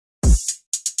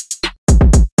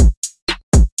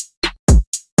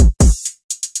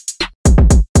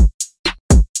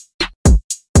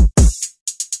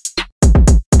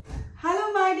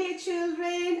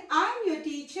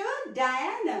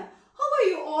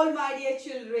all my dear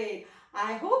children.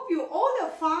 I hope you all are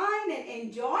fine and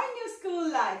enjoying your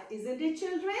school life, isn't it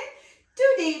children?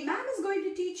 Today, ma'am is going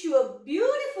to teach you a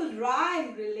beautiful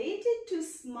rhyme related to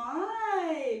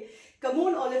smile. Come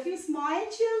on, all of you smile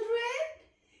children.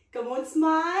 Come on,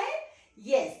 smile.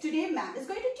 Yes, today ma'am is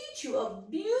going to teach you a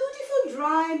beautiful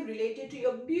rhyme related to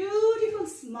your beautiful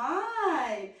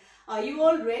smile. Are you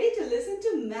all ready to listen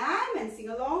to ma'am and sing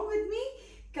along with me?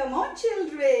 Come on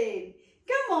children.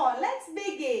 Come on, let's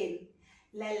begin.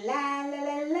 La la la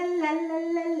la la la la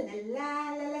la la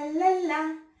la la la.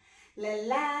 La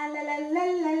la la la la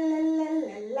la la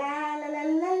la la la la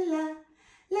la la.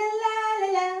 La la la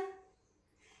la.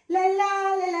 La la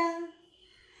la la.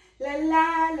 La la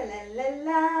la la la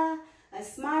la. A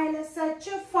smile is such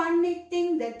a funny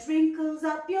thing that wrinkles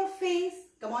up your face.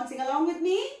 Come on, sing along with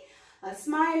me. A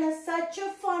smile is such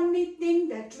a funny thing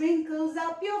that wrinkles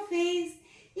up your face.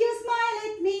 You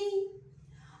smile at me,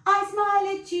 I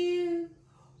smile at you.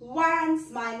 One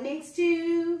smile makes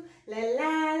two. La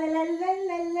la la la la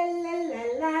la la la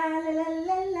la la la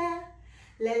la la.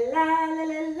 La la la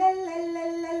la la la la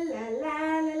la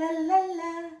la la la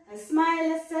la. A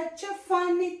smile is such a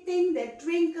funny thing that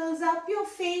wrinkles up your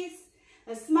face.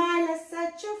 A smile is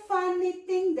such a funny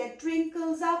thing that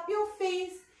wrinkles up your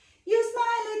face. You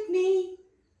smile at me,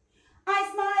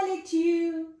 I smile at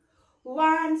you.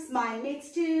 One smile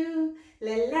makes two.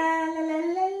 La la la la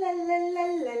la la la la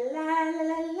la la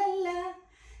la la la.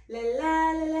 La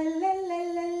la la la la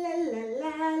la la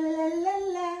la la la la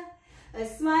la. A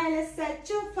smile is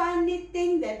such a funny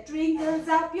thing that wrinkles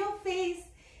up your face.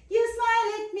 You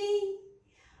smile at me,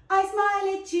 I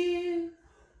smile at you.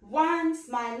 One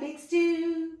smile makes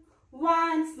two.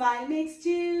 One smile makes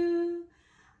two.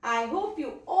 I hope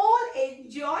you all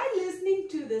enjoy listening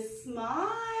to the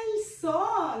smile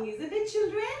song, isn't it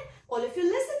children? All of you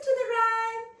listen to the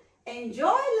rhyme,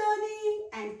 enjoy learning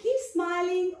and keep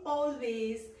smiling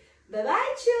always.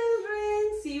 Bye-bye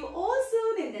children. See you all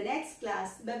soon in the next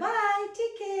class. Bye-bye.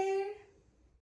 Take care.